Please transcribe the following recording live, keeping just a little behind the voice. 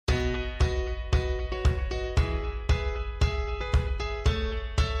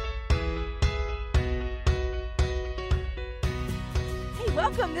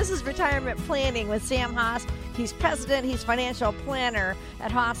Welcome. This is Retirement Planning with Sam Haas. He's president. He's financial planner at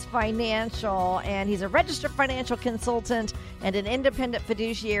Haas Financial, and he's a registered financial consultant and an independent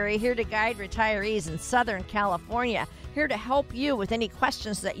fiduciary here to guide retirees in Southern California, here to help you with any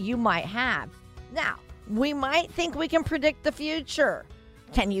questions that you might have. Now, we might think we can predict the future.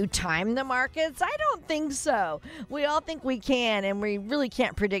 Can you time the markets? I don't think so. We all think we can, and we really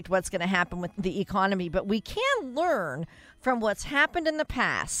can't predict what's going to happen with the economy, but we can learn from what's happened in the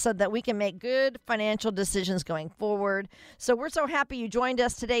past so that we can make good financial decisions going forward. So we're so happy you joined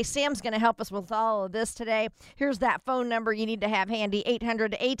us today. Sam's going to help us with all of this today. Here's that phone number you need to have handy,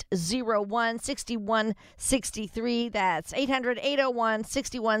 800-801-6163. That's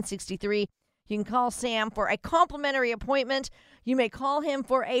 800-801-6163. You can call Sam for a complimentary appointment. You may call him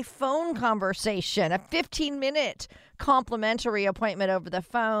for a phone conversation, a 15-minute complimentary appointment over the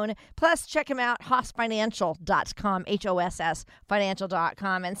phone. Plus, check him out, hossfinancial.com, H-O-S-S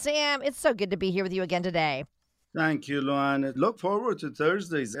financial.com. And Sam, it's so good to be here with you again today. Thank you, Luan. Look forward to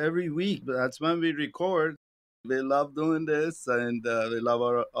Thursdays every week. That's when we record. We love doing this, and we love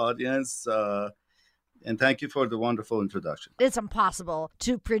our audience. And thank you for the wonderful introduction. It's impossible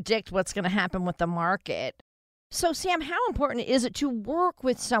to predict what's going to happen with the market. So, Sam, how important is it to work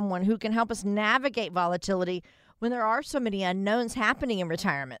with someone who can help us navigate volatility when there are so many unknowns happening in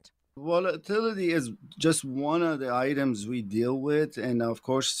retirement? Volatility is just one of the items we deal with. And of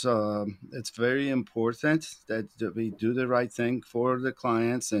course, it's very important that we do the right thing for the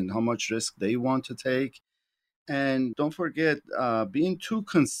clients and how much risk they want to take. And don't forget, being too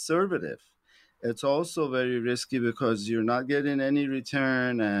conservative, it's also very risky because you're not getting any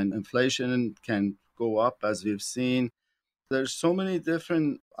return and inflation can go up, as we've seen. There's so many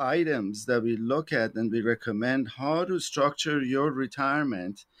different items that we look at and we recommend how to structure your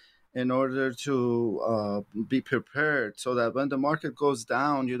retirement in order to be prepared so that when the market goes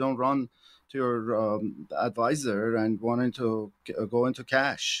down, you don't run to your advisor and wanting to go into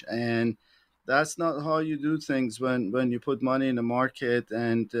cash. And that's not how you do things when you put money in the market.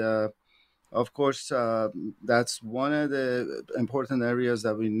 And of course, that's one of the important areas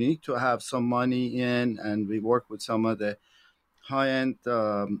that we need to have some money in, and we work with some of the high-end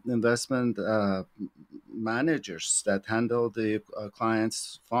investment managers that handle the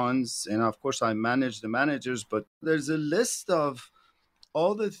clients' funds. And of course, I manage the managers, but there's a list of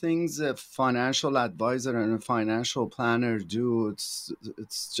all the things a financial advisor and a financial planner do.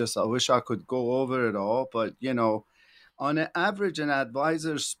 It's just, I wish I could go over it all, but on an average, an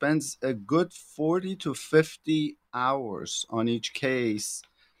advisor spends a good 40 to 50 hours on each case.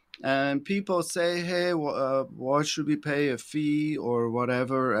 And people say, hey, why should we pay a fee or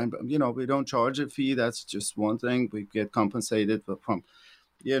whatever? And, we don't charge a fee. That's just one thing. We get compensated from,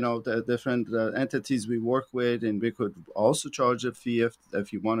 the different entities we work with. And we could also charge a fee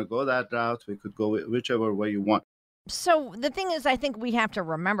if you want to go that route. We could go whichever way you want. So the thing is, I think we have to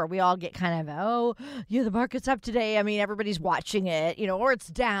remember, we all get kind of, the market's up today. I mean, everybody's watching it, or it's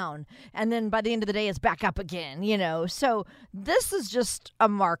down. And then by the end of the day, it's back up again, So this is just a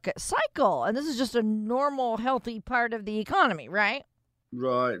market cycle. And this is just a normal, healthy part of the economy, right?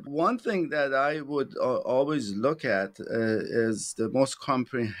 Right. One thing that I would always look at is the most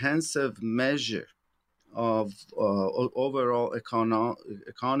comprehensive measure of overall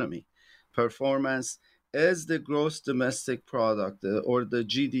economy performance is the gross domestic product, or the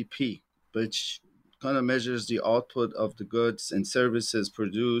GDP, which kind of measures the output of the goods and services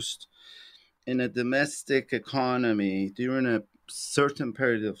produced in a domestic economy during a certain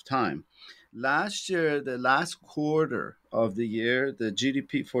period of time. Last year, the last quarter of the year, the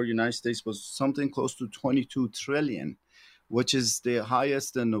GDP for the United States was something close to 22 trillion, which is the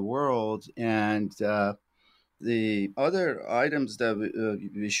highest in the world. And the other items that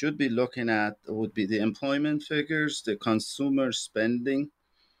we should be looking at would be the employment figures, the consumer spending,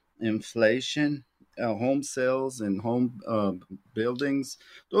 inflation, home sales and home buildings.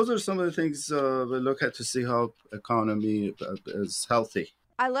 Those are some of the things we look at to see how economy is healthy.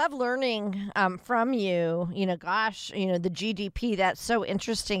 I love learning from you, the GDP, that's so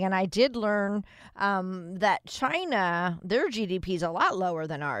interesting. And I did learn that China, their GDP is a lot lower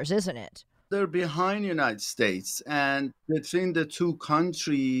than ours, isn't it? They're behind the United States, and between the two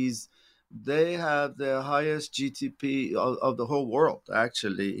countries, they have the highest GDP of the whole world,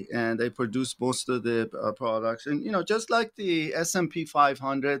 actually, and they produce most of the products. And, just like the S&P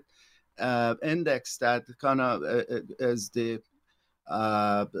 500 index that kind of is the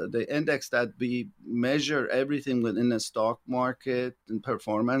index that we measure everything within the stock market and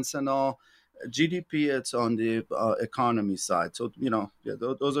performance and all. GDP, it's on the economy side. So,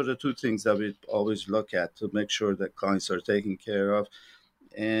 those are the two things that we always look at to make sure that clients are taken care of.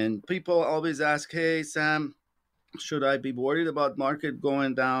 And people always ask, hey, Sam, should I be worried about market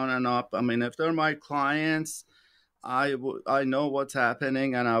going down and up? I mean, if they're my clients, I know what's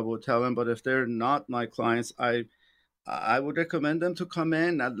happening and I will tell them. But if they're not my clients, I would recommend them to come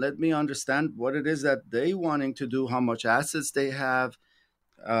in and let me understand what it is that they wanting to do, how much assets they have,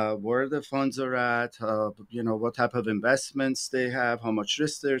 where the funds are at, what type of investments they have, how much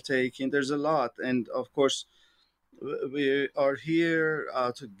risk they're taking. There's a lot, and of course, we are here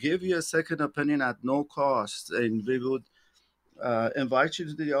to give you a second opinion at no cost, and we would invite you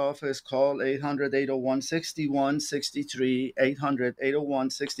to the office. Call 800-801-6163,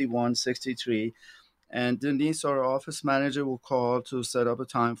 800-801-6163. And Denise, our office manager, will call to set up a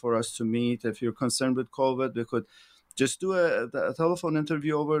time for us to meet. If you're concerned with COVID, we could just do a telephone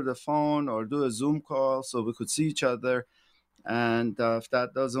interview over the phone or do a Zoom call so we could see each other. And if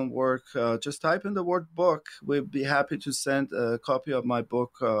that doesn't work, just type in the word book. We'd be happy to send a copy of my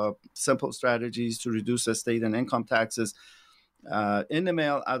book, Simple Strategies to Reduce Estate and Income Taxes, in the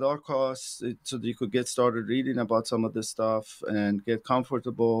mail at our cost, so that you could get started reading about some of this stuff and get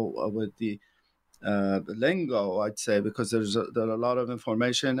comfortable with the lingo, I'd say, because there's a lot of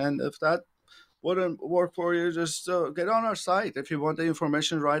information. And if that wouldn't work for you, just get on our site. If you want the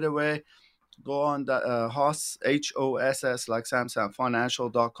information right away, go on the HOSS, HOSS, like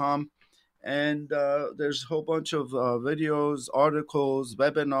samsamfinancial.com. And there's a whole bunch of videos, articles,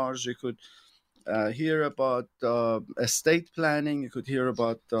 webinars. You could hear about estate planning. You could hear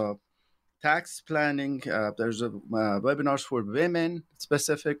about tax planning. There's webinars for women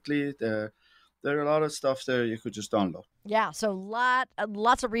specifically. There are a lot of stuff there you could just download. Yeah, so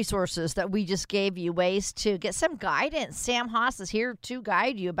lots of resources that we just gave you, ways to get some guidance. Sam Haas is here to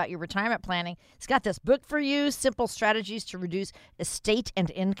guide you about your retirement planning. He's got this book for you, Simple Strategies to Reduce Estate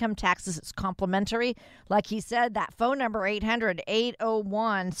and Income Taxes. It's complimentary. Like he said, that phone number,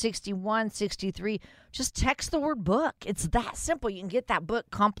 800-801-6163. Just text the word book. It's that simple. You can get that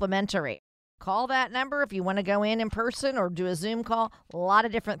book complimentary. Call that number if you want to go in person or do a Zoom call. A lot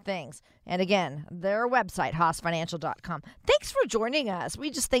of different things. And again, their website, HaasFinancial.com. Thanks for joining us.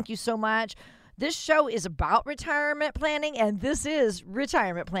 We just thank you so much. This show is about retirement planning, and this is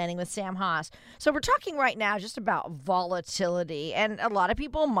Retirement Planning with Sam Haas. So we're talking right now just about volatility, and a lot of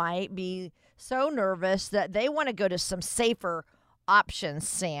people might be so nervous that they want to go to some safer options,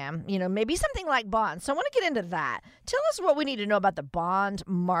 Sam, maybe something like bonds. So I want to get into that. Tell us what we need to know about the bond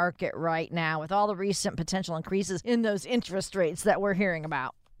market right now with all the recent potential increases in those interest rates that we're hearing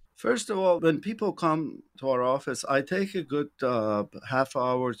about. First of all, when people come to our office, I take a good half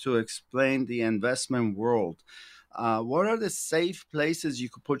hour to explain the investment world. What are the safe places you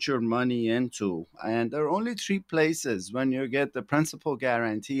could put your money into? And there are only three places when you get the principal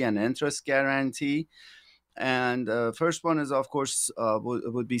guarantee and interest guarantee. And first one is, of course,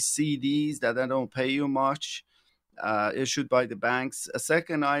 would be CDs that don't pay you much, issued by the banks. A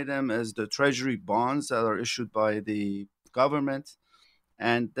second item is the treasury bonds that are issued by the government,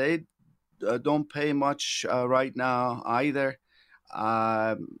 and they don't pay much right now either.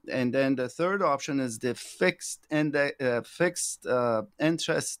 And then the third option is the fixed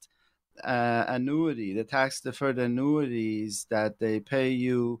interest annuity, the tax deferred annuities that they pay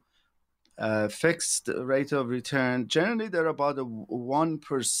you. Fixed rate of return. Generally, they're about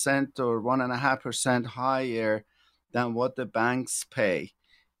 1% or 1.5% higher than what the banks pay.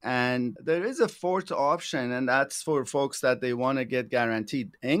 And there is a fourth option, and that's for folks that they want to get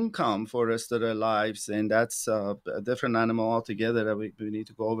guaranteed income for the rest of their lives. And that's a different animal altogether that we need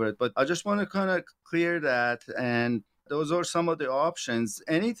to go over it. But I just want to kind of clear that. And those are some of the options.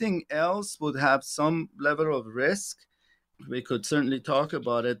 Anything else would have some level of risk. We could certainly talk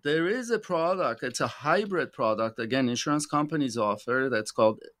about it. There is a product, it's a hybrid product, again, insurance companies offer, that's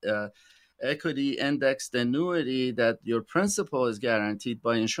called equity indexed annuity, that your principal is guaranteed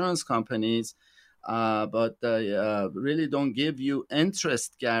by insurance companies, but they really don't give you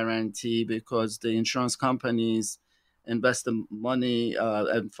interest guarantee because the insurance companies invest the money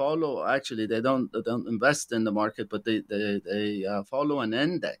and follow. Actually, they don't invest in the market, but they follow an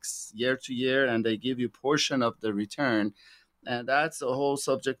index year to year, and they give you portion of the return. And that's a whole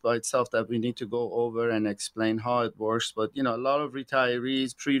subject by itself that we need to go over and explain how it works. But a lot of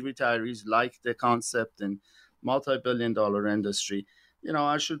retirees, pre-retirees, like the concept in multi-billion-dollar industry.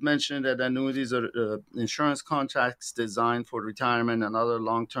 I should mention that annuities are insurance contracts designed for retirement and other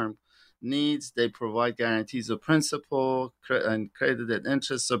long-term needs. They provide guarantees of principal and credited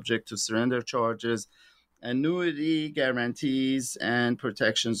interest subject to surrender charges. Annuity guarantees and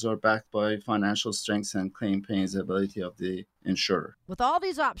protections are backed by financial strength and claim paying ability of the insurer. With all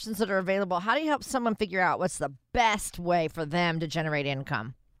these options that are available, how do you help someone figure out what's the best way for them to generate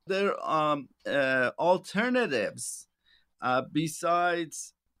income? There are alternatives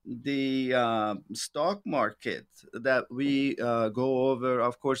besides the stock market that we go over.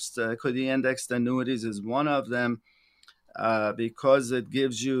 Of course, the equity indexed annuities is one of them. Because it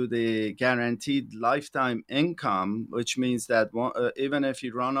gives you the guaranteed lifetime income, which means that even if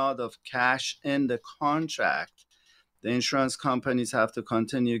you run out of cash in the contract, the insurance companies have to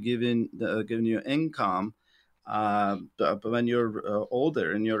continue giving you income when you're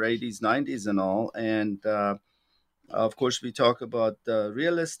older, in your 80s, 90s and all. And of course, we talk about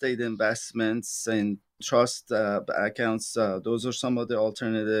real estate investments and trust accounts. Those are some of the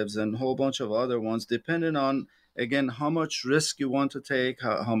alternatives, and a whole bunch of other ones, depending on, again, how much risk you want to take,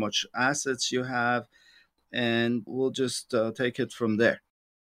 how much assets you have, and we'll just take it from there.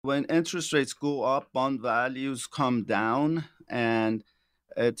 When interest rates go up, bond values come down, and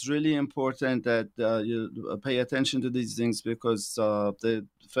it's really important that you pay attention to these things, because the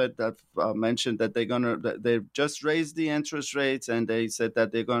Fed that mentioned that they just raised the interest rates, and they said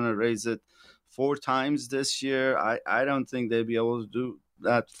that they're going to raise it 4 times this year. I don't think they'll be able to do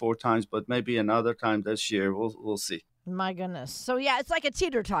that 4 times, but maybe another time this year. We'll see. My goodness. So yeah, it's like a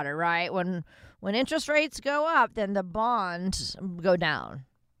teeter-totter, right? When interest rates go up, then the bonds go down.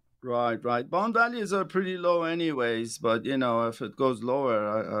 Right. Bond values are pretty low anyways, but if it goes lower,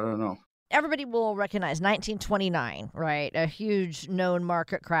 I don't know. Everybody will recognize 1929, right? A huge known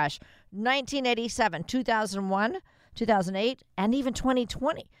market crash. 1987, 2001, 2008, and even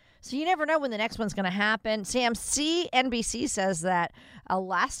 2020. So you never know when the next one's going to happen. Sam, CNBC says that a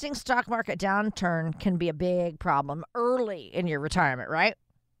lasting stock market downturn can be a big problem early in your retirement, right?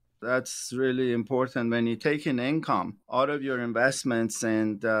 That's really important. When you take in income out of your investments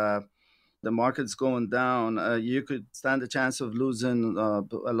and the market's going down, you could stand a chance of losing a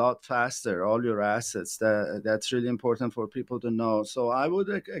lot faster all your assets. That's really important for people to know. So I would,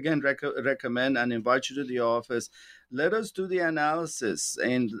 again, recommend and invite you to the office. Let us do the analysis,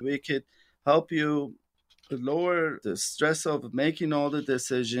 and we could help you lower the stress of making all the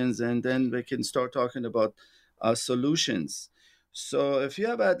decisions, and then we can start talking about solutions. So if you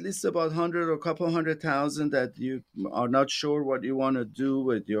have at least about 100 or a couple 100,000 that you are not sure what you want to do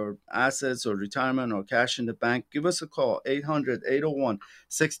with your assets or retirement or cash in the bank, give us a call,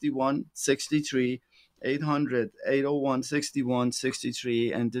 800-801-6163,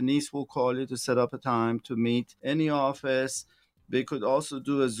 800-801-6163, and Denise will call you to set up a time to meet in the office. We could also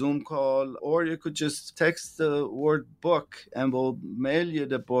do a Zoom call, or you could just text the word book and we'll mail you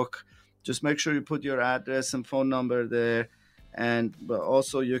the book. Just make sure you put your address and phone number there. And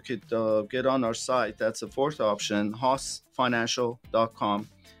also you could get on our site. That's the fourth option, HaasFinancial.com.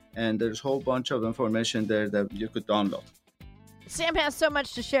 And there's a whole bunch of information there that you could download. Sam has so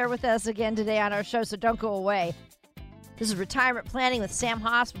much to share with us again today on our show, so don't go away. This is Retirement Planning with Sam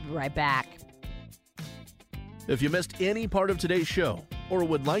Haas. We'll be right back. If you missed any part of today's show or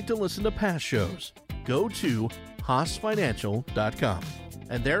would like to listen to past shows, go to HaasFinancial.com.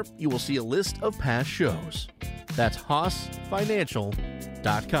 And there you will see a list of past shows. That's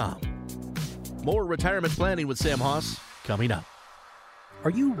HaasFinancial.com. More retirement planning with Sam Haas coming up. Are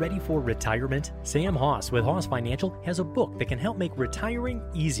you ready for retirement? Sam Haas with Haas Financial has a book that can help make retiring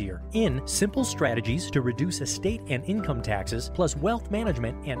easier. In Simple Strategies to Reduce Estate and Income Taxes, plus Wealth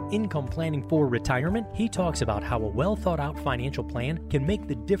Management and Income Planning for Retirement, he talks about how a well-thought-out financial plan can make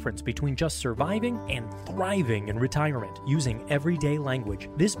the difference between just surviving and thriving in retirement using everyday language.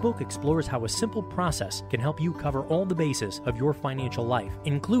 This book explores how a simple process can help you cover all the bases of your financial life,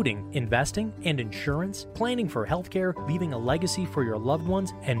 including investing and insurance, planning for healthcare, leaving a legacy for your loved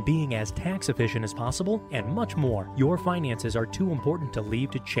ones, and being as tax efficient as possible, and much more. Your finances are too important to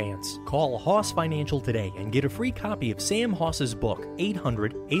leave to chance. Call Haas Financial today and get a free copy of Sam Haas's book,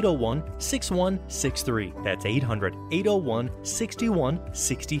 800-801-6163. That's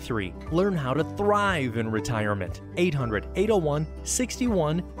 800-801-6163. Learn how to thrive in retirement.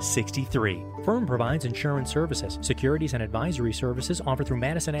 800-801-6163. Firm provides insurance services. Securities and advisory services offered through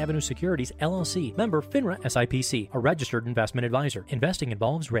Madison Avenue Securities, LLC. Member FINRA SIPC, a registered investment advisor. Investing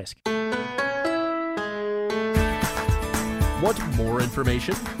involves risk. Want more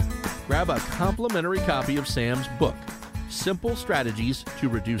information? Grab a complimentary copy of Sam's book, Simple Strategies to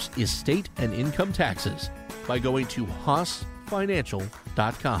Reduce Estate and Income Taxes, by going to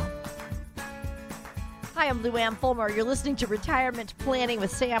HaasFinancial.com. Hi, I'm Lou Ann Fulmer. You're listening to Retirement Planning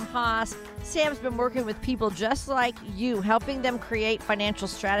with Sam Haas. Sam's been working with people just like you, helping them create financial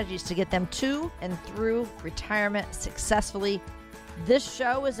strategies to get them to and through retirement successfully. This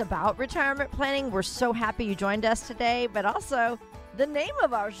show is about retirement planning. We're so happy you joined us today, but also the name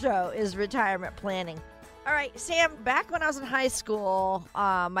of our show is Retirement Planning. All right, Sam, back when I was in high school,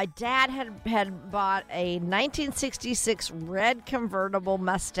 my dad had bought a 1966 red convertible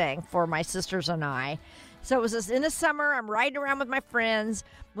Mustang for my sisters and I. So it was in the summer. I'm riding around with my friends.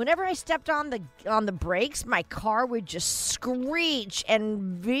 Whenever I stepped on the brakes, my car would just screech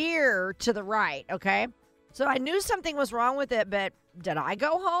and veer to the right, okay? So I knew something was wrong with it, but did I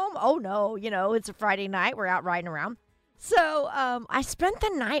go home? Oh, no. It's a Friday night. We're out riding around. So I spent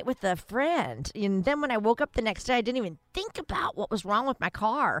the night with a friend, and then when I woke up the next day, I didn't even think about what was wrong with my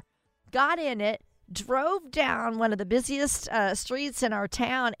car. Got in it, drove down one of the busiest streets in our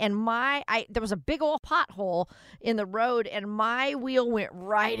town, and there was a big old pothole in the road, and my wheel went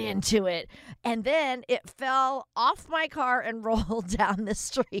right into it. And then it fell off my car and rolled down the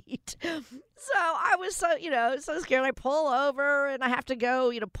street. So I was so scared. I pull over and I have to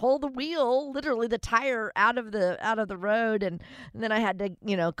go, pull the wheel, literally the tire out of the road. And then I had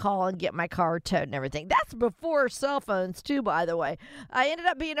to, call and get my car towed and everything. That's before cell phones too, by the way. I ended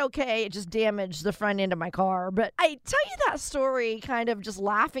up being okay. It just damaged the front end of my car. But I tell you that story kind of just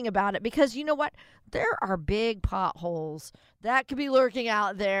laughing about it because you know what? There are big potholes that could be lurking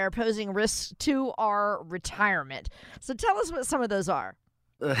out there posing risks to our retirement. So tell us what some of those are.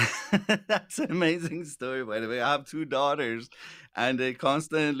 That's an amazing story, by the way. I have two daughters, and they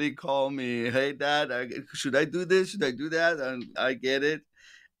constantly call me, "Hey, Dad, should I do this? Should I do that?" And I get it.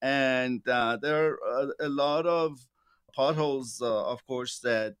 And there are a lot of potholes, of course,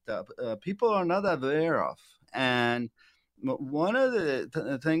 that people are not aware of. And one of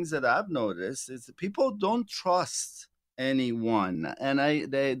the things that I've noticed is that people don't trust anyone, and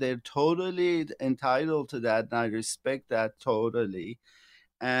they're totally entitled to that, and I respect that totally.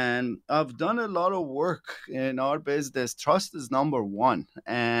 And I've done a lot of work in our business. Trust is number one.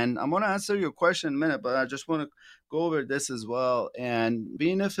 And I'm going to answer your question in a minute, but I just want to go over this as well. And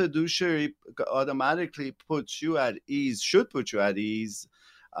being a fiduciary automatically puts you at ease, should put you at ease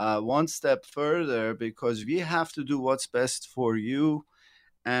one step further, because we have to do what's best for you.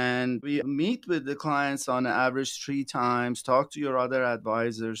 And we meet with the clients on average 3 times, talk to your other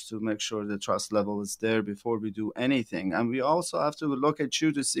advisors to make sure the trust level is there before we do anything. And we also have to look at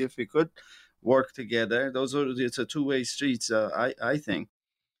you to see if we could work together. It's a two-way street, I think.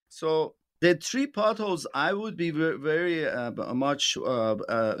 So the 3 potholes I would be very much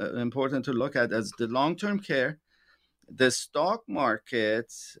important to look at as the long-term care, the stock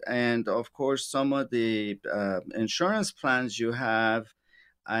market, and of course some of the insurance plans you have,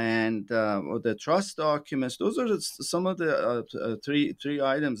 and the trust documents. Those are some of the three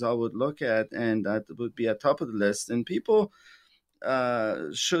items I would look at, and that would be at top of the list. And people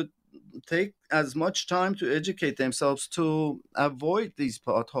should take as much time to educate themselves to avoid these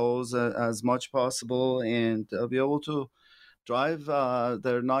potholes as much possible, and be able to drive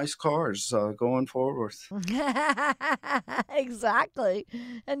their nice cars going forward. Exactly.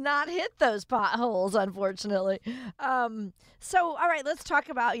 And not hit those potholes, unfortunately. So, all right, let's talk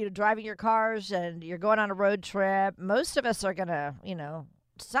about, driving your cars and you're going on a road trip. Most of us are going to,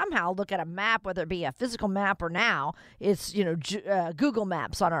 somehow look at a map, whether it be a physical map or now it's, Google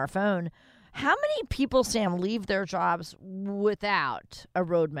Maps on our phone. How many people, Sam, leave their jobs without a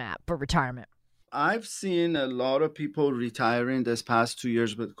roadmap for retirement? I've seen a lot of people retiring this past 2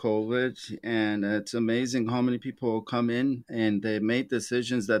 years with COVID, and it's amazing how many people come in and they made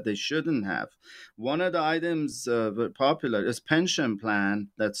decisions that they shouldn't have. One of the items very popular is pension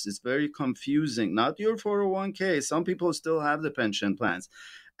plan. It's very confusing. Not your 401k. Some people still have the pension plans.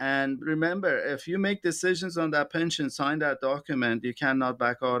 And remember, if you make decisions on that pension, sign that document, you cannot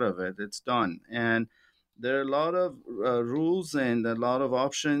back out of it. It's done. And there are a lot of rules and a lot of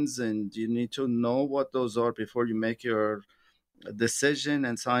options, and you need to know what those are before you make your decision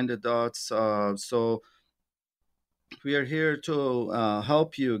and sign the dots. So we are here to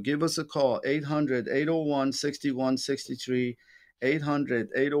help you. Give us a call, 800-801-6163,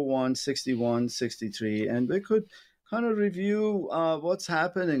 800-801-6163, and we could kind of review what's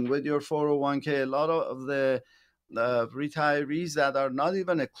happening with your 401k. A lot of the retirees that are not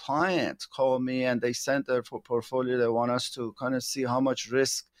even a client call me, and they send their portfolio. They want us to kind of see how much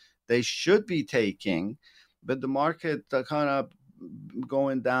risk they should be taking, but the market kind of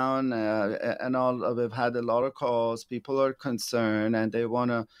going down and all. We've had a lot of calls. People are concerned and they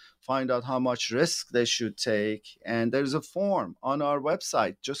want to find out how much risk they should take. And there's a form on our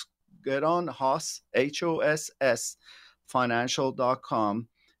website. Just get on HOSS, HOSS, financial.com.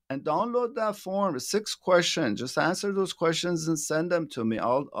 and download that form. 6 questions. Just answer those questions and send them to me.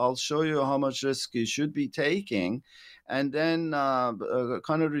 I'll show you how much risk you should be taking, and then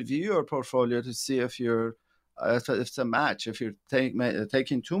kind of review your portfolio to see if if it's a match, if you're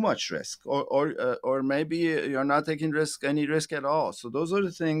taking too much risk, or maybe you're not taking any risk at all. So those are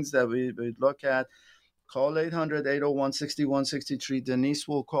the things that we look at. Call 800-801-6163. Denise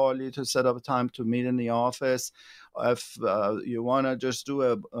will call you to set up a time to meet in the office. If you want to just do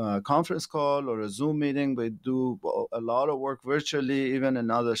a conference call or a Zoom meeting, we do a lot of work virtually, even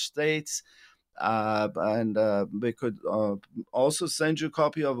in other states. And we could also send you a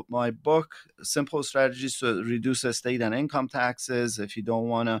copy of my book, Simple Strategies to Reduce Estate and Income Taxes. If you don't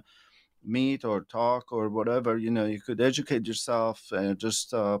want to meet or talk or whatever, you could educate yourself and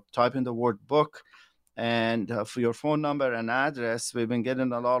just type in the word book. And for your phone number and address, we've been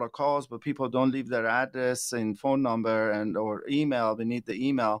getting a lot of calls, but people don't leave their address and phone number or email. We need the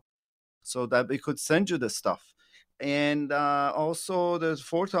email so that we could send you the stuff. And also the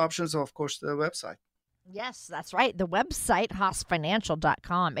fourth option is, of course, the website. Yes, that's right. The website,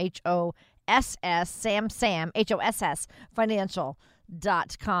 hossfinancial.com, HOSS, Sam, HOSS,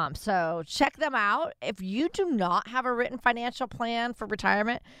 financial.com. So check them out. If you do not have a written financial plan for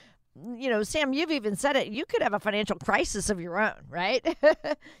retirement, Sam, you've even said it, you could have a financial crisis of your own, right?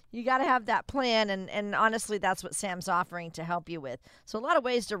 You got to have that plan. And honestly, that's what Sam's offering to help you with. So a lot of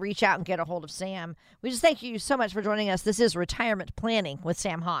ways to reach out and get a hold of Sam. We just thank you so much for joining us. This is Retirement Planning with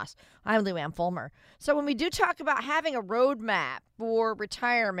Sam Hoss. I'm Lou Ann Fulmer. So when we do talk about having a roadmap for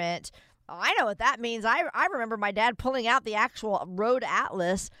retirement, I know what that means. I remember my dad pulling out the actual road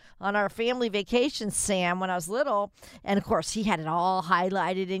atlas on our family vacation, Sam, when I was little. And, of course, he had it all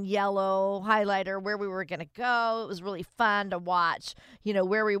highlighted in yellow highlighter where we were going to go. It was really fun to watch,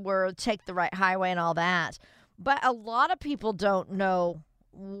 where we were, take the right highway and all that. But a lot of people don't know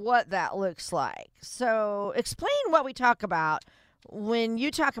what that looks like. So explain what we talk about when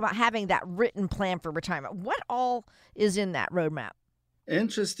you talk about having that written plan for retirement. What all is in that roadmap?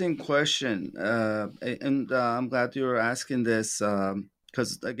 Interesting question. And I'm glad you're asking this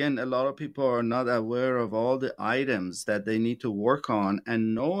because, again, a lot of people are not aware of all the items that they need to work on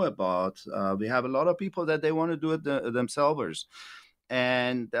and know about. We have a lot of people that they want to do it themselves.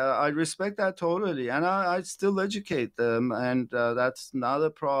 And I respect that totally. And I still educate them. And that's not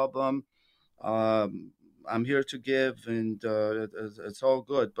a problem. I'm here to give, and it's all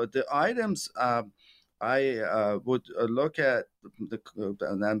good. But the items I would look at,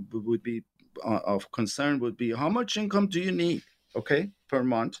 and that would be of concern would be how much income do you need, per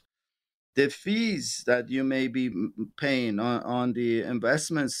month? The fees that you may be paying on the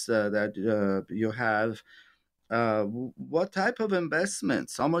investments that you have. What type of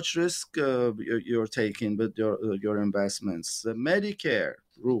investments? How much risk you're taking with your investments? The Medicare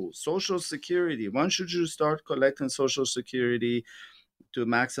rules, Social Security. When should you start collecting Social Security to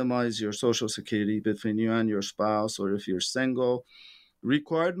maximize your Social Security between you and your spouse, or if you're single?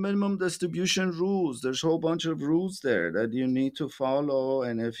 Required minimum distribution rules. There's a whole bunch of rules there that you need to follow,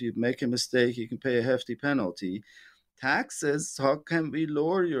 and if you make a mistake, you can pay a hefty penalty. Taxes, how can we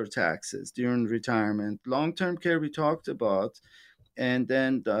lower your taxes during retirement? Long-term care we talked about, and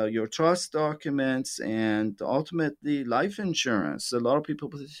then your trust documents, and ultimately life insurance. A lot of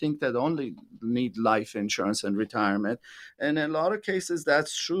people think that only need life insurance in retirement, and in a lot of cases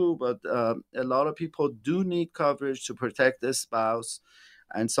that's true, but a lot of people do need coverage to protect their spouse,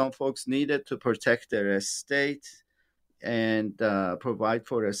 and some folks need it to protect their estate and provide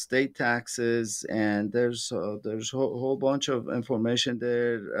for estate taxes. And there's a whole bunch of information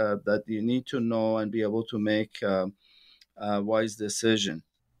there that you need to know and be able to make wise decision.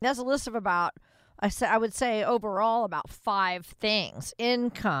 That's a list of about, I would say overall about 5 things: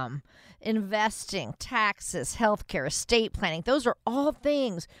 income, investing, taxes, healthcare, estate planning. Those are all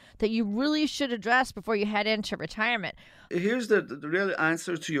things that you really should address before you head into retirement. Here's the real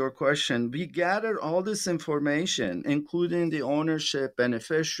answer to your question. We gathered all this information, including the ownership,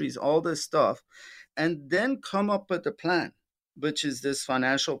 beneficiaries, all this stuff, and then come up with a plan, which is this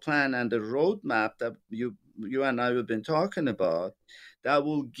financial plan and the roadmap that you and I have been talking about, that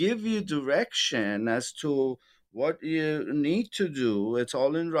will give you direction as to what you need to do. It's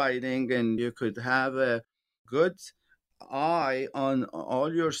all in writing, and you could have a good eye on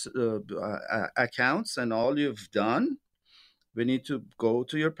all your accounts and all you've done. We need to go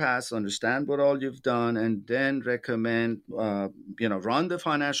to your past, understand what all you've done, and then recommend, run the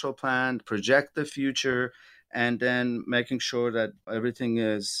financial plan, project the future, and then making sure that everything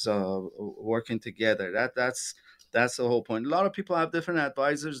is working together. That's the whole point. A lot of people have different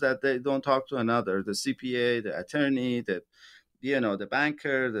advisors that they don't talk to another, the CPA, the attorney, the the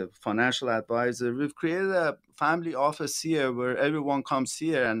banker, the financial advisor. We've created a family office here where everyone comes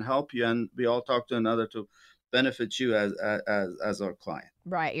here and help you, and we all talk to another to benefit you as our client.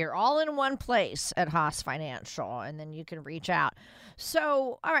 Right. You're all in one place at Haas Financial, and then you can reach out.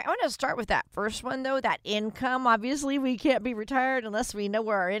 So, all right, I want to start with that first one, though, that income. Obviously, we can't be retired unless we know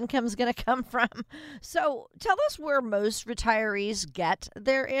where our income is going to come from. So tell us where most retirees get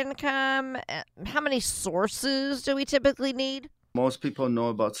their income. How many sources do we typically need? Most people know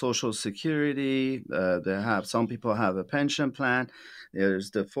about Social Security. Some people have a pension plan.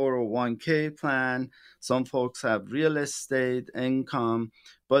 There's the 401k plan. Some folks have real estate income.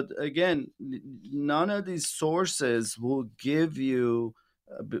 But again, none of these sources will give you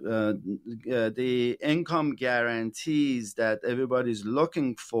the income guarantees that everybody's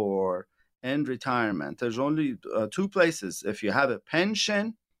looking for in retirement. There's only two places. If you have a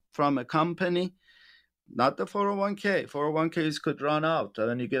pension from a company, not the 401k. 401ks could run out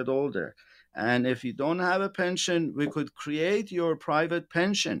when you get older. And if you don't have a pension, we could create your private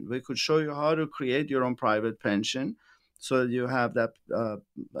pension. We could show you how to create your own private pension so that you have that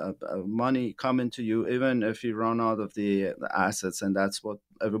money coming to you even if you run out of the assets. And that's what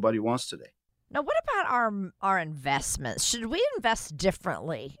everybody wants today. Now, what about our investments? Should we invest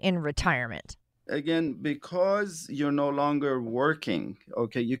differently in retirement? Again, because you're no longer working,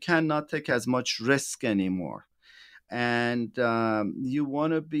 okay, you cannot take as much risk anymore. And you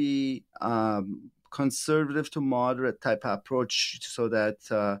want to be conservative to moderate type approach so that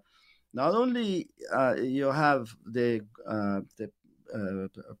not only you have the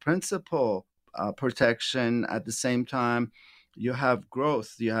principal protection, at the same time you have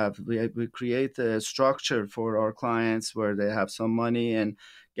growth. We create a structure for our clients where they have some money and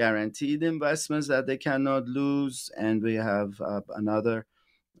guaranteed investments that they cannot lose, and we have another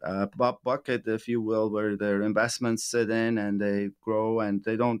bucket, if you will, where their investments sit in and they grow and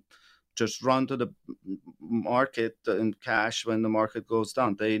they don't just run to the market in cash when the market goes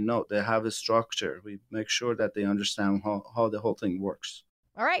down. They know they have a structure. We make sure that they understand how the whole thing works.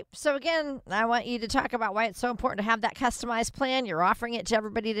 All right. So again, I want you to talk about why it's so important to have that customized plan. You're offering it to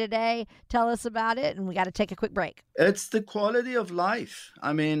everybody today. Tell us about it, and we got to take a quick break. It's the quality of life.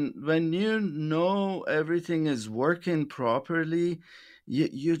 I mean, when you know everything is working properly,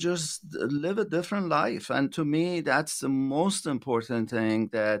 you just live a different life. And to me, that's the most important thing,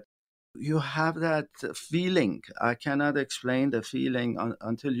 that you have that feeling. I cannot explain the feeling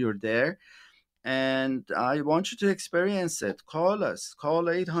until you're there. And I want you to experience it. Call us. Call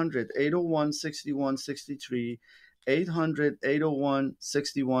 800-801-6163,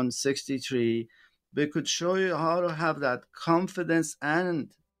 800-801-6163. We could show you how to have that confidence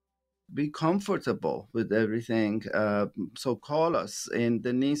and be comfortable with everything. So call us, and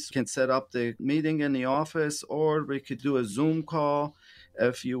Denise can set up the meeting in the office, or we could do a Zoom call.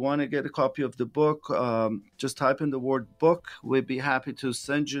 If you want to get a copy of the book, just type in the word book. We'd be happy to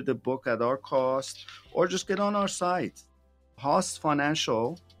send you the book at our cost, or just get on our site, Haas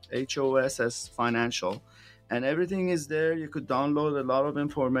Financial, HOSS Financial, and everything is there. You could download a lot of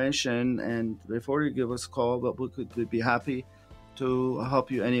information, and before you give us a call, but we'd be happy to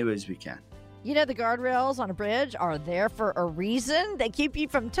help you any ways we can. You know, the guardrails on a bridge are there for a reason. They keep you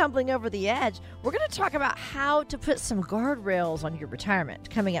from tumbling over the edge. We're going to talk about how to put some guardrails on your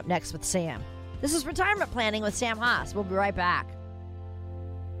retirement coming up next with Sam. This is Retirement Planning with Sam Haas. We'll be right back.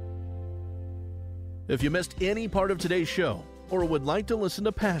 If you missed any part of today's show or would like to listen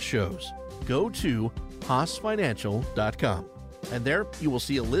to past shows, go to HaasFinancial.com, and there you will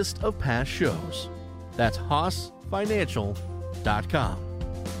see a list of past shows. That's HaasFinancial.com.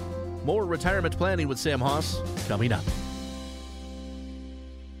 More Retirement Planning with Sam Haas coming up.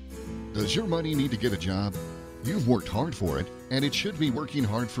 Does your money need to get a job? You've worked hard for it, and it should be working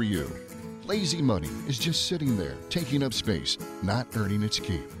hard for you. Lazy money is just sitting there, taking up space, not earning its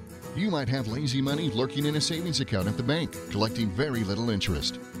keep. You might have lazy money lurking in a savings account at the bank, collecting very little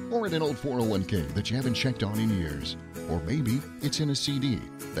interest, or in an old 401k that you haven't checked on in years. Or maybe it's in a CD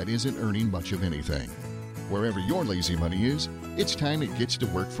that isn't earning much of anything. Wherever your lazy money is, it's time it gets to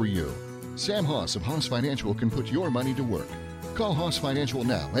work for you. Sam Haas of Haas Financial can put your money to work. Call Haas Financial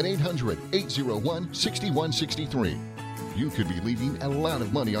now at 800-801-6163. You could be leaving a lot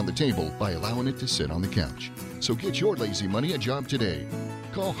of money on the table by allowing it to sit on the couch. So get your lazy money a job today.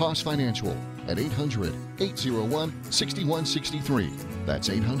 Call Haas Financial at 800-801-6163. That's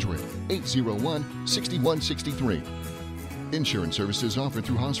 800-801-6163. Insurance services offered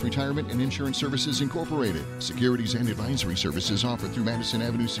through Haas Retirement and Insurance Services Incorporated. Securities and advisory services offered through Madison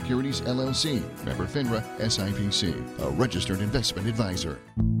Avenue Securities, LLC. Member FINRA, SIPC. A registered investment advisor.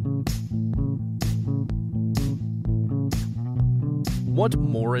 Want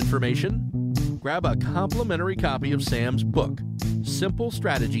more information? Grab a complimentary copy of Sam's book, Simple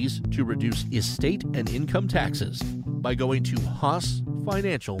Strategies to Reduce Estate and Income Taxes, by going to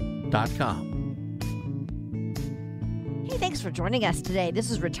HaasFinancial.com. Hey, thanks for joining us today. This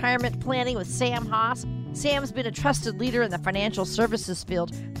is Retirement Planning with Sam Haas. Sam's been a trusted leader in the financial services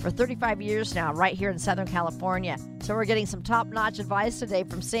field for 35 years now, right here in Southern California. So we're getting some top-notch advice today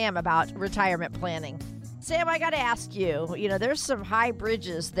from Sam about retirement planning. Sam, I got to ask you, there's some high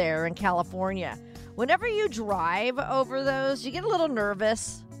bridges there in California. Whenever you drive over those, you get a little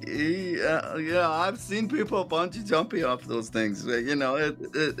nervous. Yeah, I've seen people bungee jumping off those things.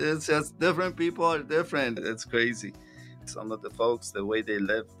 It's just different people are different. It's crazy. Some of the folks, the way they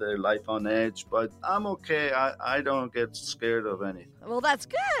live their life on edge, but I'm okay. I don't get scared of anything. Well, that's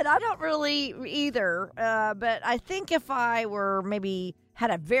good. I don't really either. But I think if I were maybe had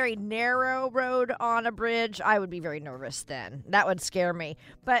a very narrow road on a bridge, I would be very nervous then. That would scare me.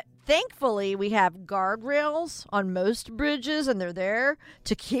 But thankfully, we have guardrails on most bridges, and they're there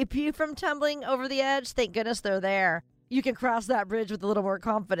to keep you from tumbling over the edge. Thank goodness they're there. You can cross that bridge with a little more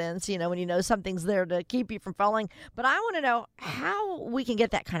confidence, when you know something's there to keep you from falling. But I want to know how we can get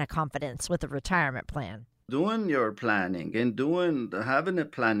that kind of confidence with a retirement plan. Doing your planning and having a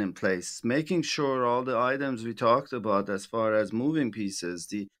plan in place, making sure all the items we talked about as far as moving pieces,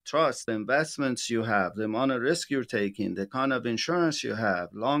 the trust, the investments you have, the amount of risk you're taking, the kind of insurance you have,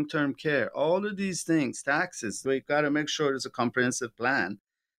 long-term care, all of these things, taxes, we've got to make sure it's a comprehensive plan.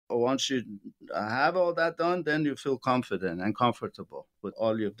 Once you have all that done, then you feel confident and comfortable with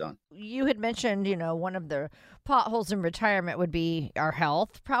all you've done. You had mentioned, one of the potholes in retirement would be our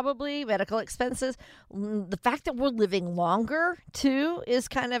health, probably medical expenses. The fact that we're living longer, too, is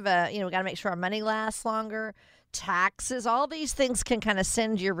kind of we got to make sure our money lasts longer. Taxes, all these things can kind of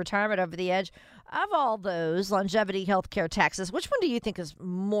send your retirement over the edge. Of all those, longevity, healthcare, taxes, which one do you think is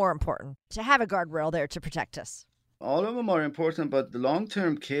more important to have a guardrail there to protect us? All of them are important, but the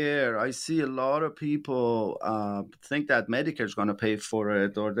long-term care, I see a lot of people think that Medicare is going to pay for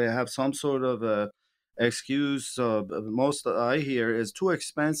it, or they have some sort of excuse. Most I hear is too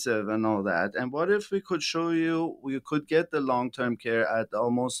expensive and all that. And what if we could show you, could get the long-term care at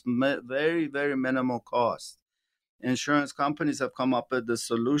almost very, very minimal cost? Insurance companies have come up with the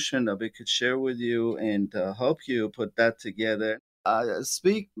solution that we could share with you and help you put that together. I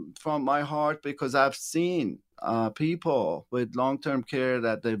speak from my heart because I've seen people with long-term care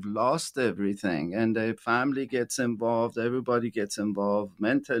that they've lost everything, and their family gets involved, everybody gets involved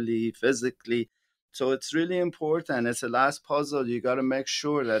mentally, physically. So it's really important. It's the last puzzle. You got to make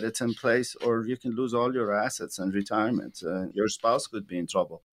sure that it's in place, or you can lose all your assets in retirement. Your spouse could be in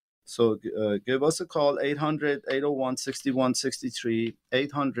trouble. So give us a call, 800-801-6163,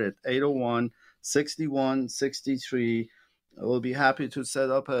 800-801-6163. We'll be happy to set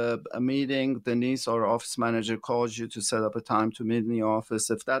up a meeting. Denise, our office manager, calls you to set up a time to meet in the office.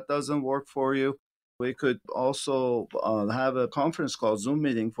 If that doesn't work for you, we could also have a conference call, Zoom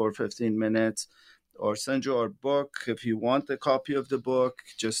meeting for 15 minutes, or send you our book. If you want a copy of the book,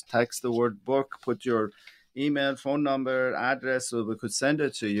 just text the word book, put your email, phone number, address, so we could send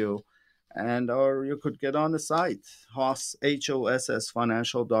it to you. Or you could get on the site, Haas,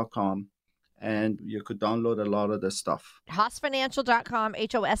 HOSSfinancial.com. And you could download a lot of this stuff. HossFinancial.com,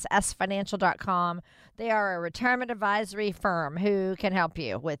 HOSSfinancial.com. They are a retirement advisory firm who can help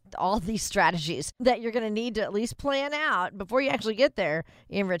you with all these strategies that you're going to need to at least plan out before you actually get there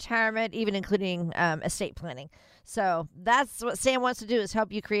in retirement, even including estate planning. So that's what Sam wants to do, is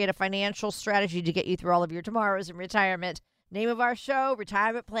help you create a financial strategy to get you through all of your tomorrows in retirement. Name of our show,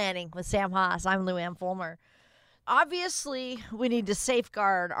 Retirement Planning with Sam Haas. I'm Lou Ann Fulmer. Obviously, we need to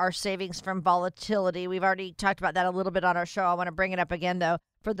safeguard our savings from volatility. We've already talked about that a little bit on our show. I want to bring it up again, though,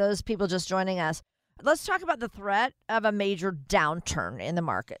 for those people just joining us. Let's talk about the threat of a major downturn in the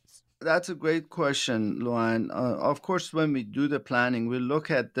markets. That's a great question, Luann. Of course, when we do the planning, we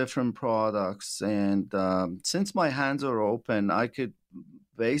look at different products. And since my hands are open, I could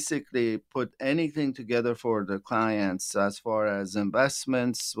basically put anything together for the clients as far as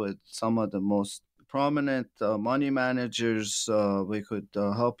investments with some of the most prominent money managers. We could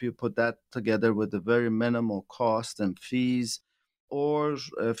help you put that together with a very minimal cost and fees. Or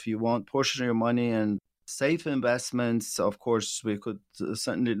if you want portion of your money in safe investments, of course, we could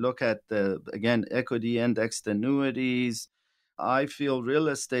certainly look at again, equity indexed annuities. I feel real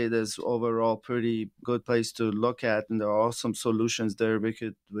estate is overall pretty good place to look at, and there are some solutions there we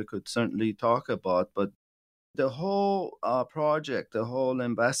could certainly talk about. But the whole project, the whole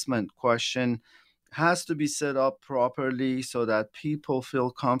investment question has to be set up properly so that people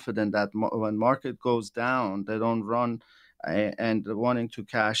feel confident that when market goes down, they don't run and wanting to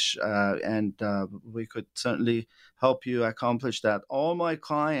cash, and we could certainly help you accomplish that. All my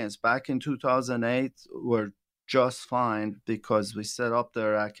clients back in 2008 were just fine because we set up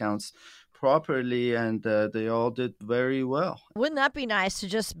their accounts properly, and they all did very well. Wouldn't that be nice to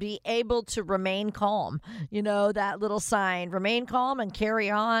just be able to remain calm? You know, that little sign, remain calm and carry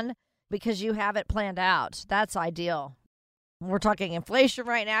on because you have it planned out. That's ideal. We're talking inflation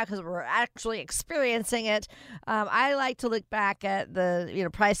right now because we're actually experiencing it. I like to look back at the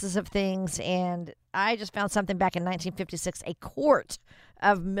prices of things, and I just found something back in 1956. A quart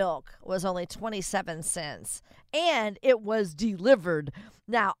of milk was only 27 cents, and it was delivered.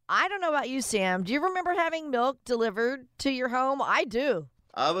 Now, I don't know about you, Sam. Do you remember having milk delivered to your home? I do.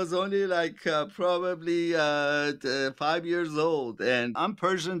 I was only probably 5 years old, and I'm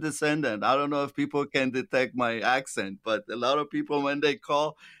Persian descendant. I don't know if people can detect my accent, but a lot of people, when they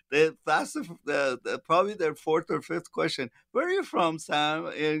call, that's probably their fourth or fifth question. Where are you from, Sam?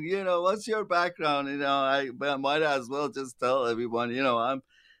 And, what's your background? I might as well just tell everyone, I'm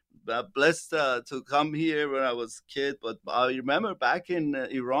blessed to come here when I was a kid. But I remember back in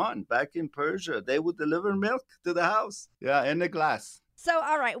Iran, back in Persia, they would deliver milk to the house. Yeah, in a glass. So,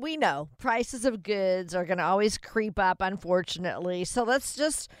 all right, we know prices of goods are going to always creep up, unfortunately. So let's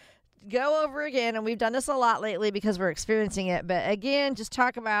just go over again, and we've done this a lot lately because we're experiencing it. But again, just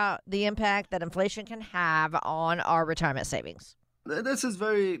talk about the impact that inflation can have on our retirement savings. This is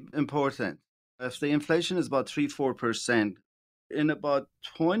very important. If the inflation is about 3-4%, in about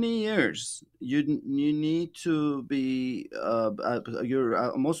 20 years, you need to be you're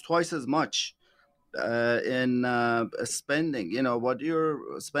almost twice as much in spending. What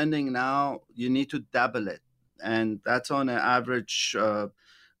you're spending now, you need to double it, and that's on an average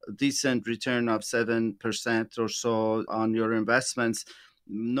decent return of 7% or so on your investments.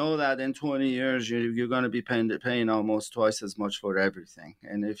 Know that in 20 years you're going to be paying almost twice as much for everything.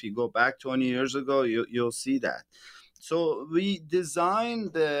 And if you go back 20 years ago, you'll see that. So we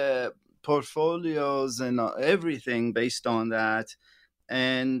designed the portfolios and everything based on that.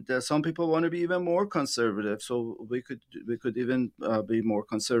 And some people want to be even more conservative, so we could even be more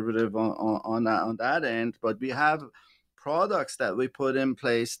conservative on that end. But we have products that we put in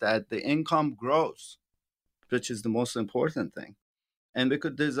place that the income grows, which is the most important thing. And we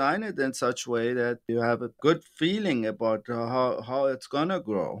could design it in such a way that you have a good feeling about how it's gonna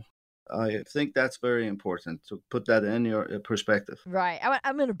grow. I think that's very important to put that in your perspective. Right.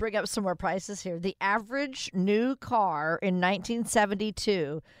 I'm going to bring up some more prices here. The average new car in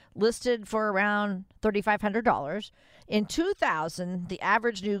 1972 listed for around $3,500. In 2000, the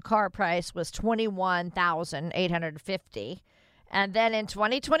average new car price was $21,850. And then in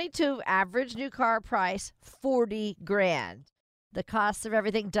 2022, average new car price, $40,000. The cost of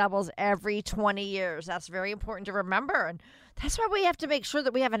everything doubles every 20 years. That's very important to remember. And that's why we have to make sure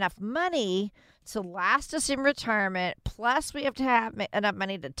that we have enough money to last us in retirement. Plus, we have to have enough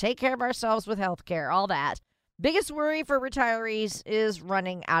money to take care of ourselves with health care, all that. Biggest worry for retirees is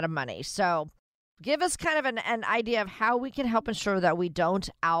running out of money. So give us kind of an idea of how we can help ensure that we don't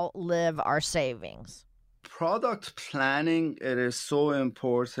outlive our savings. Product planning, it is so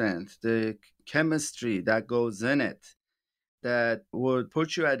important. The chemistry that goes in it, that would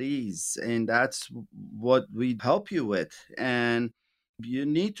put you at ease, and that's what we help you with. And you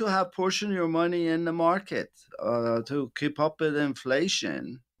need to have portion your money in the market to keep up with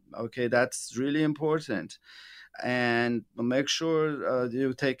inflation. Okay, that's really important. And make sure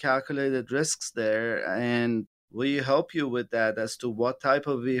you take calculated risks there, and we help you with that as to what type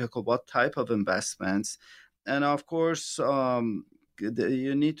of vehicle, what type of investments. And of course,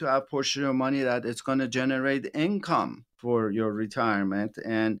 you need to have portion of your money that it's going to generate income for your retirement.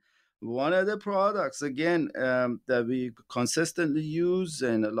 And one of the products, again, that we consistently use,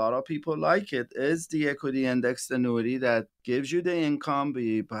 and a lot of people like it, is the equity indexed annuity that gives you the income.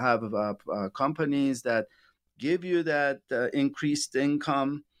 We have companies that give you that increased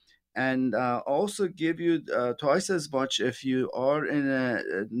income, and also give you twice as much if you are in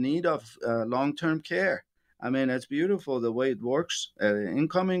a need of long-term care. I mean, it's beautiful the way it works.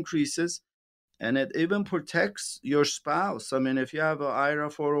 Income increases, and it even protects your spouse. I mean, if you have an IRA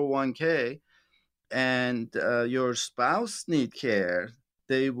 401k and your spouse need care,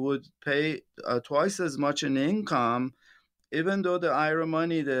 they would pay twice as much in income, even though the IRA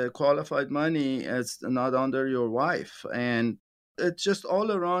money, the qualified money, is not under your wife. And it's just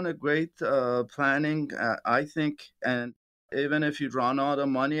all around a great planning, I think. And even if you run out of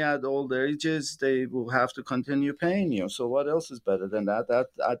money at old ages, they will have to continue paying you. So what else is better than that? That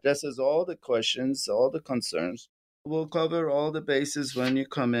addresses all the questions, all the concerns. We'll cover all the bases when you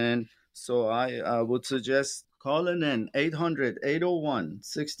come in. So I would suggest Call in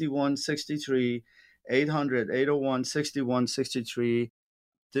 800-801-6163, 800-801-6163.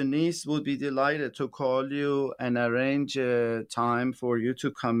 Denise would be delighted to call you and arrange a time for you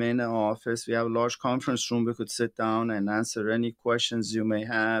to come in the office. We have a large conference room. We could sit down and answer any questions you may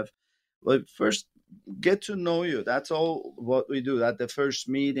have. But first, get to know you. That's all what we do at the first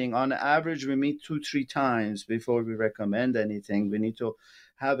meeting. On average, we meet 2-3 times before we recommend anything. We need to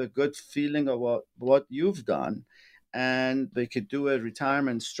have a good feeling about what you've done. And we could do a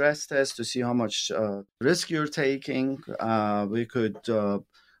retirement stress test to see how much risk you're taking. We could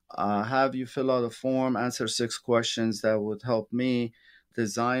have you fill out a form, answer 6 questions that would help me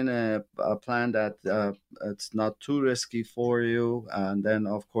design a plan that it's not too risky for you. And then,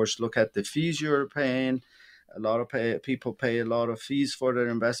 of course, look at the fees you're paying. A lot of people pay a lot of fees for their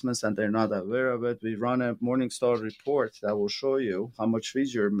investments and they're not aware of it. We run a Morningstar report that will show you how much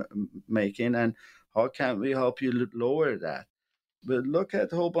fees you're making and how can we help you lower that. But look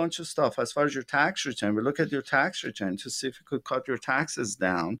at a whole bunch of stuff. As far as your tax return, we look at your tax return to see if you could cut your taxes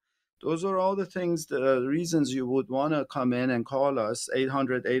down. Those are all the things, the reasons you would want to come in and call us,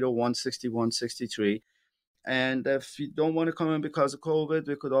 800-801-6163. And if you don't want to come in because of COVID,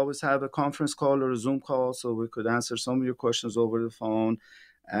 we could always have a conference call or a Zoom call so we could answer some of your questions over the phone.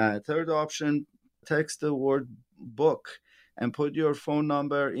 Third option, text the word book and put your phone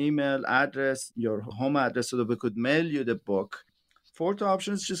number, email, address, your home address so that we could mail you the book. Fourth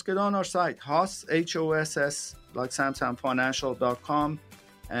option is just get on our site, HOSS, H-O-S-S, like SamSamFinancial.com.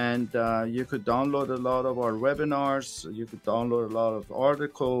 And you could download a lot of our webinars. You could download a lot of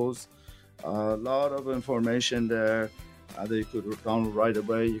articles, a lot of information there that you could download right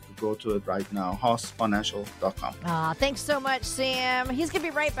away. You could go to it right now, HOSSFinancial.com. Thanks so much, Sam. He's going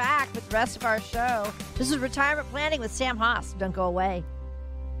to be right back with the rest of our show. This is Retirement Planning with Sam Hoss. Don't go away.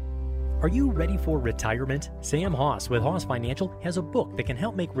 Are you ready for retirement? Sam Hoss with Hoss Financial has a book that can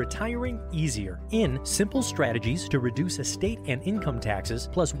help make retiring easier in Simple Strategies to Reduce Estate and Income Taxes,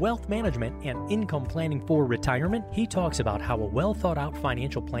 plus Wealth Management and Income Planning for Retirement. He talks about how a well-thought-out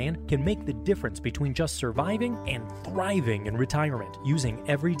financial plan can make the difference between just surviving and thriving in retirement using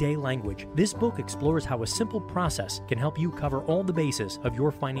everyday language. This book explores how a simple process can help you cover all the bases of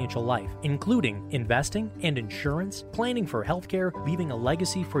your financial life, including investing and insurance, planning for healthcare, leaving a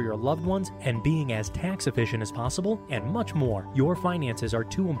legacy for your loved ones, and being as tax efficient as possible, and much more. Your finances are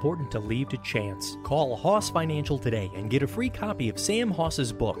too important to leave to chance. Call Hoss Financial today and get a free copy of Sam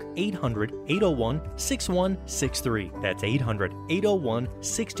Hoss's book, 800-801-6163. That's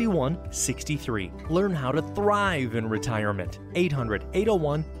 800-801-6163. Learn how to thrive in retirement.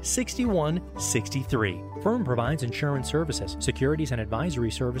 800-801-6163. Firm provides insurance services. Securities and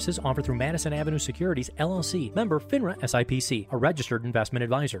advisory services offered through Madison Avenue Securities, LLC. Member FINRA SIPC, a registered investment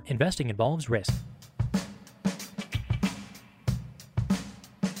advisor. Investing involves risk.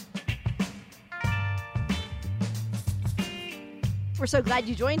 We're so glad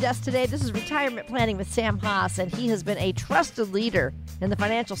you joined us today. This is Retirement Planning with Sam Hoss, and he has been a trusted leader in the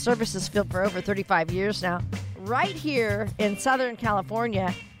financial services field for over 35 years now, right here in Southern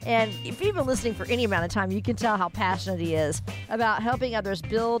California. And if you've been listening for any amount of time, you can tell how passionate he is about helping others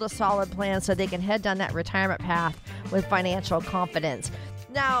build a solid plan so they can head down that retirement path with financial confidence.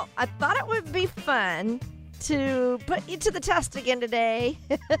 Now, I thought it would be fun to put you to the test again today.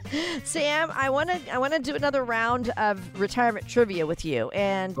 Sam, I want to do another round of retirement trivia with you.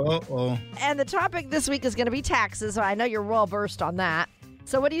 And the topic this week is going to be taxes. So I know you're well versed on that.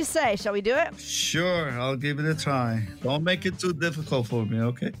 So what do you say? Shall we do it? Sure, I'll give it a try. Don't make it too difficult for me,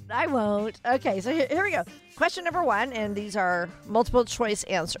 okay? I won't. Okay, so here we go. Question number 1, and these are multiple choice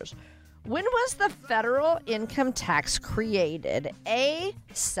answers. When was the federal income tax created? A,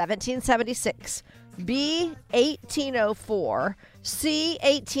 1776, B, 1804, C,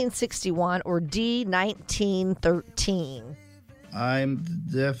 1861, or D, 1913? I'm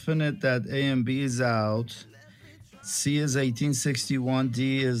definite that A and B is out. C is 1861,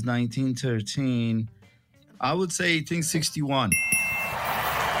 D is 1913. I would say 1861.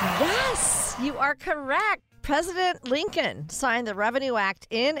 Yes, you are correct. President Lincoln signed the Revenue Act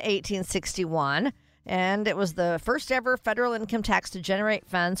in 1861, and it was the first ever federal income tax to generate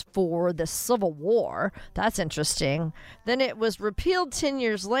funds for the Civil War. That's interesting. Then it was repealed 10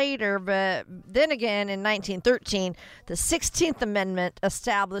 years later, but then again in 1913, the 16th Amendment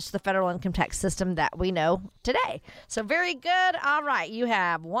established the federal income tax system that we know today. So very good. All right, you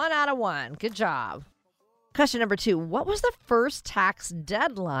have 1 out of 1. Good job. Question number 2, what was the first tax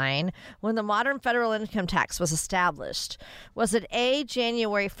deadline when the modern federal income tax was established? Was it A,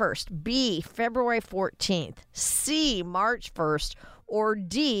 January 1st, B, February 14th, C, March 1st, or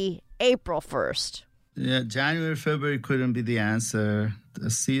D, April 1st? Yeah, January, February couldn't be the answer. The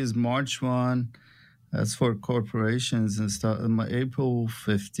C is March 1. That's for corporations and stuff. April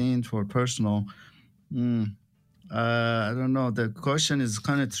 15th for personal. I don't know. The question is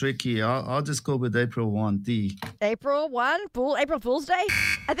kind of tricky. I'll just go with April 1, D. April 1? April Fool's Day?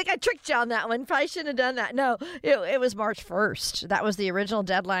 I think I tricked you on that one. Probably shouldn't have done that. No, it was March 1st. That was the original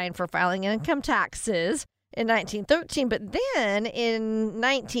deadline for filing income taxes in 1913. But then in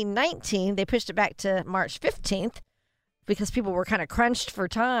 1919, they pushed it back to March 15th because people were kind of crunched for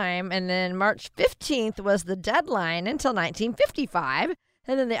time. And then March 15th was the deadline until 1955.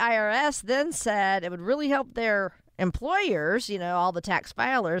 And then the IRS then said it would really help their employers, all the tax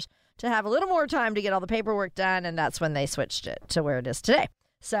filers, to have a little more time to get all the paperwork done. And that's when they switched it to where it is today.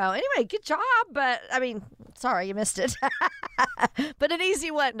 So anyway, good job. But sorry, you missed it. But an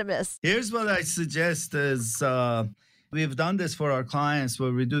easy one to miss. Here's what I suggest is we've done this for our clients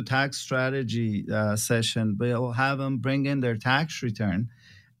where we do tax strategy session. We'll have them bring in their tax return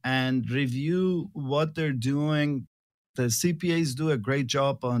and review what they're doing. The CPAs do a great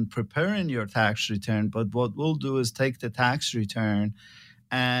job on preparing your tax return, but what we'll do is take the tax return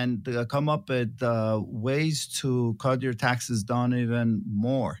and come up with ways to cut your taxes down even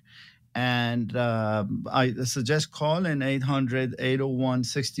more. And I suggest calling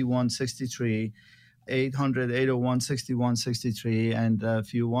 800-801-6163, 800-801-6163. And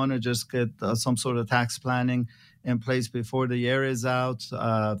if you want to just get some sort of tax planning in place before the year is out,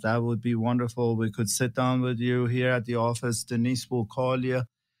 that would be wonderful. We could sit down with you here at the office. Denise will call you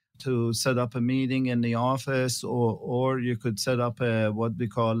to set up a meeting in the office, or you could set up what we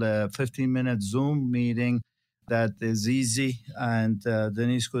call a 15-minute Zoom meeting. That is easy, and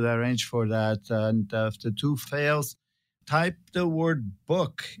Denise could arrange for that. And if the two fails, type the word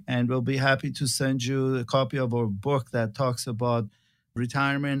book, and we'll be happy to send you a copy of our book that talks about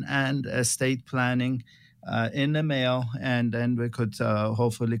retirement and estate planning in the mail, and then we could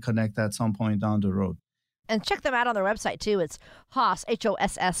hopefully connect at some point down the road. And check them out on their website, too. It's Hoss,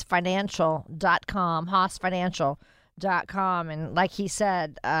 Hoss Financial.com, HossFinancial.com. And like he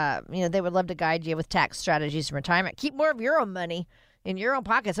said, they would love to guide you with tax strategies in retirement. Keep more of your own money in your own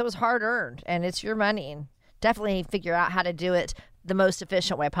pockets. It was hard earned, and it's your money. And definitely figure out how to do it the most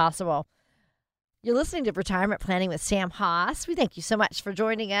efficient way possible. You're listening to Retirement Planning with Sam Hoss. We thank you so much for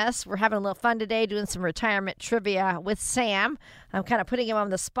joining us. We're having a little fun today doing some retirement trivia with Sam. I'm kind of putting him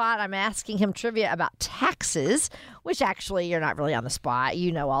on the spot. I'm asking him trivia about taxes, which actually you're not really on the spot.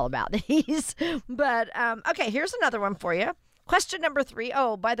 You know all about these. But, okay, here's another one for you. Question number 3.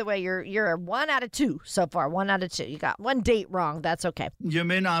 Oh, by the way, you're 1 out of 2 so far. 1 out of 2. You got one date wrong. That's okay. You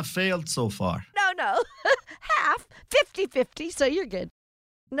may not have failed so far. No. Half. 50-50, so you're good.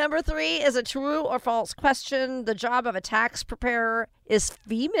 Number 3 is a true or false question. The job of a tax preparer is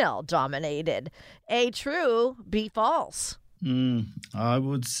female dominated. A, true, B, false. I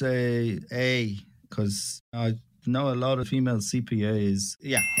would say A, because I know a lot of female CPAs.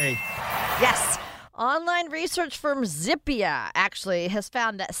 Yeah, A. Yes. Online research firm Zippia actually has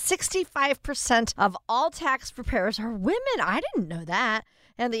found that 65% of all tax preparers are women. I didn't know that.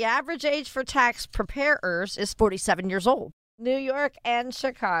 And the average age for tax preparers is 47 years old. New York and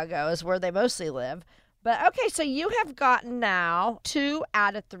Chicago is where they mostly live. But okay, so you have gotten now 2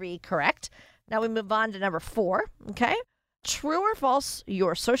 out of 3 correct. Now we move on to number 4, okay? True or false,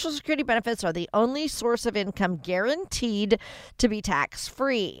 your Social Security benefits are the only source of income guaranteed to be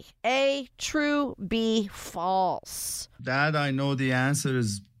tax-free. A, true, B, false. That I know the answer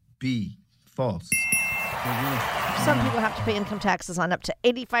is B, false. Some people have to pay income taxes on up to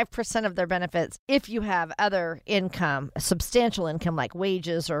 85% of their benefits if you have other income, substantial income like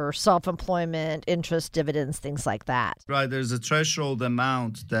wages or self-employment, interest, dividends, things like that. Right. There's a threshold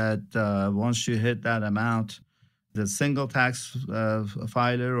amount that once you hit that amount, the single tax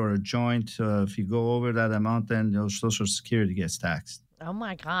filer or a joint, if you go over that amount, then your Social Security gets taxed. Oh,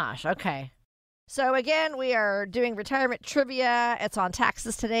 my gosh. Okay. So, again, we are doing retirement trivia. It's on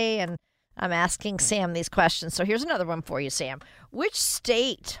taxes today, and I'm asking Sam these questions. So here's another one for you, Sam. Which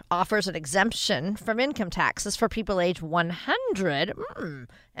state offers an exemption from income taxes for people age 100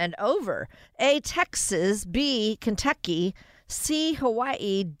 and over? A, Texas, B, Kentucky, C,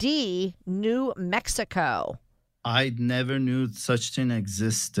 Hawaii, D, New Mexico. I never knew such thing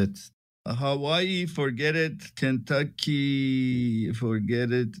existed. Hawaii, forget it. Kentucky,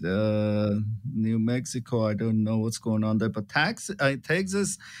 forget it. New Mexico, I don't know what's going on there. But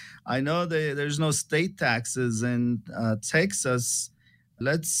Texas, I know there's no state taxes in Texas.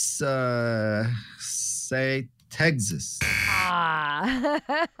 Let's say Texas.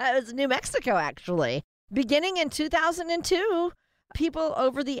 It was New Mexico, actually. Beginning in 2002, People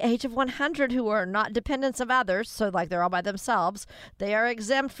over the age of 100 who are not dependents of others, so like they're all by themselves, they are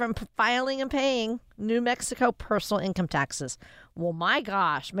exempt from filing and paying New Mexico personal income taxes. Well, my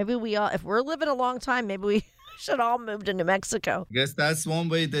gosh, maybe we all, if we're living a long time, maybe we should all move to New Mexico. I guess that's one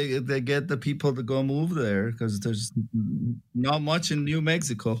way they get the people to go move there, because there's not much in New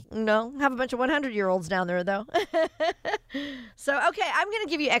Mexico. No, have a bunch of 100-year-olds down there, though. So, okay, I'm going to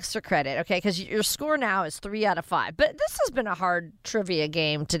give you extra credit, okay, because your score now is 3 out of 5. But this has been a hard trivia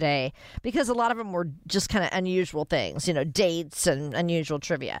game today because a lot of them were just kind of unusual things, dates and unusual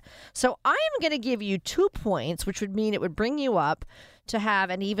trivia. So I am going to give you 2 points, which would mean it would bring you up to have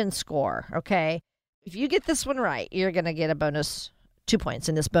an even score, okay? If you get this one right, you're going to get a bonus 2 points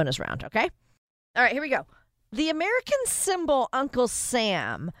in this bonus round, okay? All right, here we go. The American symbol Uncle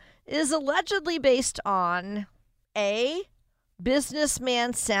Sam is allegedly based on A,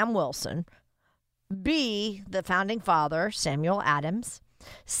 businessman Sam Wilson, B, the founding father, Samuel Adams,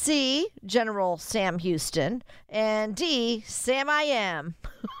 C, General Sam Houston, and D, Sam I Am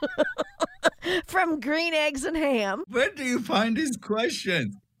from Green Eggs and Ham. Where do you find these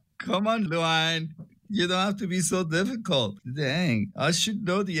questions? Come on, Luann. You don't have to be so difficult. Dang, I should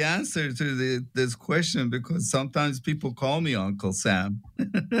know the answer to this question because sometimes people call me Uncle Sam.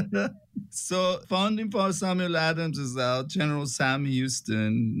 So, founding father Samuel Adams is out. General Sam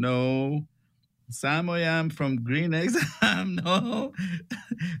Houston, no. Sam I Am from Green Eggs and Ham, no.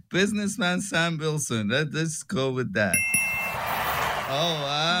 Businessman Sam Wilson, let's go with that. Oh,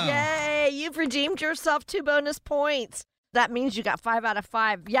 wow. Yay, you've redeemed yourself 2 bonus points. That means you got 5 out of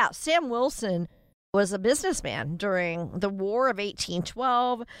 5. Yeah, Sam Wilson was a businessman during the War of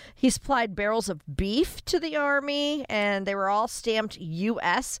 1812. He supplied barrels of beef to the Army, and they were all stamped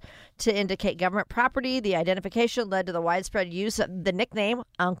U.S. to indicate government property. The identification led to the widespread use of the nickname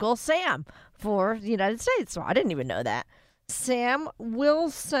Uncle Sam for the United States. So I didn't even know that. Sam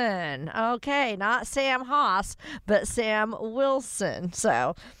Wilson. Okay, not Sam Haas, but Sam Wilson.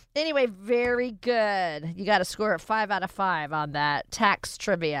 So anyway, very good. You got a score of 5 out of 5 on that tax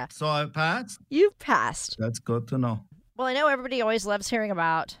trivia. So I passed? You passed. That's good to know. Well, I know everybody always loves hearing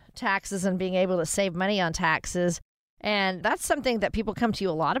about taxes and being able to save money on taxes. And that's something that people come to you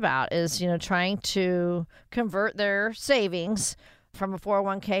a lot about is, trying to convert their savings from a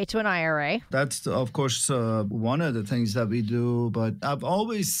 401k to an IRA. That's, of course, one of the things that we do. But I've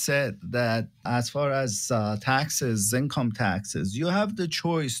always said that as far as taxes, income taxes, you have the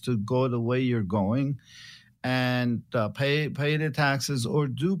choice to go the way you're going and pay the taxes or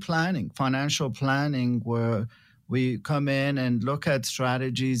do planning, financial planning, where we come in and look at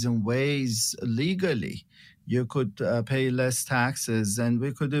strategies and ways legally you could pay less taxes. And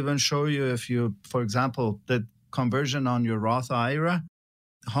we could even show you if you, for example, the conversion on your Roth IRA,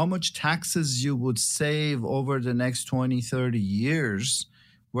 how much taxes you would save over the next 20, 30 years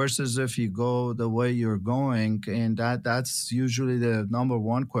versus if you go the way you're going. And that's usually the number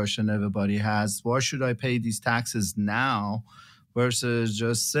one question everybody has. Why should I pay these taxes now versus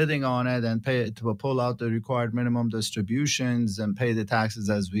just sitting on it and pull out the required minimum distributions and pay the taxes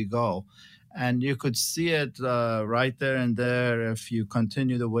as we go? And you could see it right there and there if you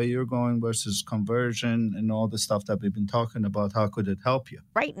continue the way you're going versus conversion and all the stuff that we've been talking about. How could it help you?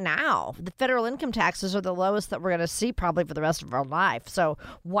 Right now, the federal income taxes are the lowest that we're going to see probably for the rest of our life. So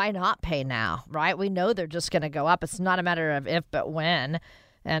why not pay now, right? We know they're just going to go up. It's not a matter of if, but when.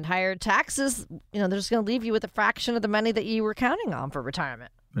 And higher taxes, they're just going to leave you with a fraction of the money that you were counting on for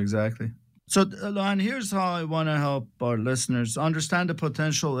retirement. Exactly. So, Luann, here's how I want to help our listeners understand the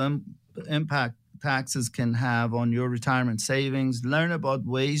potential impact taxes can have on your retirement savings, learn about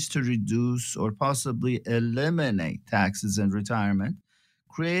ways to reduce or possibly eliminate taxes in retirement,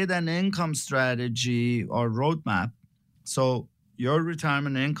 create an income strategy or roadmap so your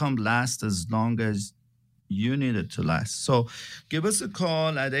retirement income lasts as long as you need it to last. So give us a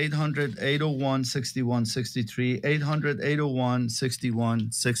call at 800-801-6163,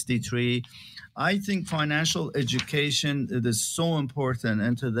 800-801-6163. I think financial education, it is so important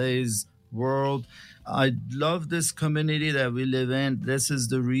in today's world. I love this community that we live in. This is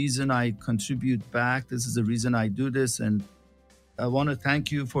the reason I contribute back. This is the reason I do this. And I want to thank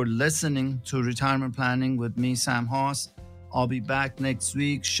you for listening to Retirement Planning with me, Sam Haas. I'll be back next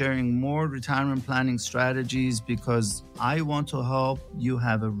week sharing more retirement planning strategies because I want to help you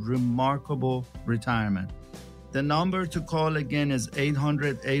have a remarkable retirement. The number to call again is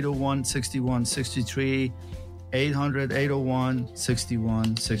 800-801-6163,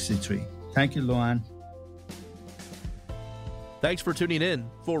 800-801-6163. Thank you, Luann. Thanks for tuning in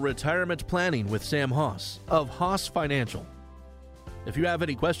for Retirement Planning with Sam Haas of Haas Financial. If you have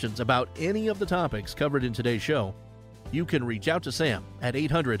any questions about any of the topics covered in today's show, You can reach out to Sam at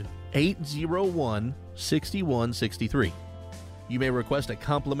 800-801-6163. You may request a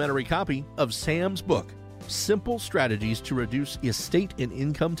complimentary copy of Sam's book, Simple Strategies to Reduce Estate and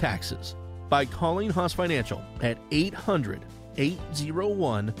Income Taxes, by calling Haas Financial at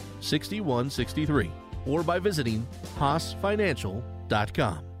 800-801-6163 or by visiting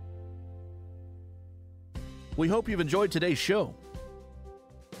HaasFinancial.com. We hope you've enjoyed today's show.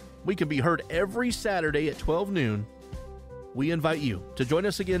 We can be heard every Saturday at 12 noon. We invite you to join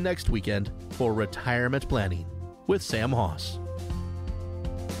us again next weekend for Retirement Planning with Sam Haas.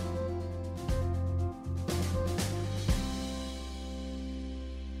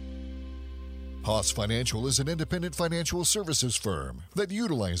 Haas Financial is an independent financial services firm that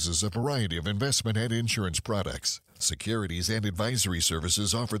utilizes a variety of investment and insurance products. Securities and advisory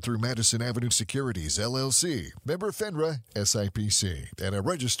services offered through Madison Avenue Securities, LLC, member FINRA, SIPC, and a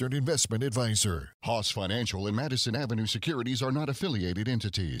registered investment advisor. Haas Financial and Madison Avenue Securities are not affiliated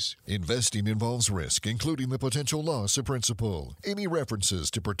entities. Investing involves risk, including the potential loss of principal. Any references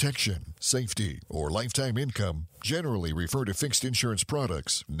to protection, safety, or lifetime income generally refer to fixed insurance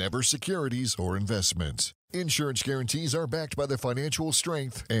products, never securities or investments. Insurance guarantees are backed by the financial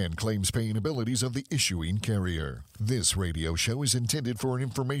strength and claims-paying abilities of the issuing carrier. This radio show is intended for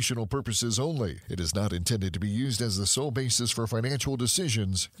informational purposes only. It is not intended to be used as the sole basis for financial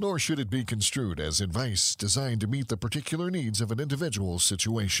decisions, nor should it be construed as advice designed to meet the particular needs of an individual's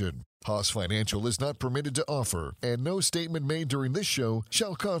situation. Haas Financial is not permitted to offer, and no statement made during this show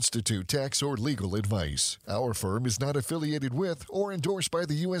shall constitute tax or legal advice. Our firm is not affiliated with or endorsed by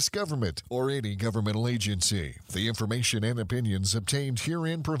the U.S. government or any governmental agency. The information and opinions obtained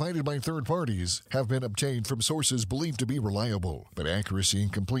herein provided by third parties have been obtained from sources believed to be reliable, but accuracy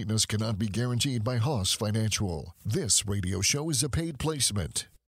and completeness cannot be guaranteed by Haas Financial. This radio show is a paid placement.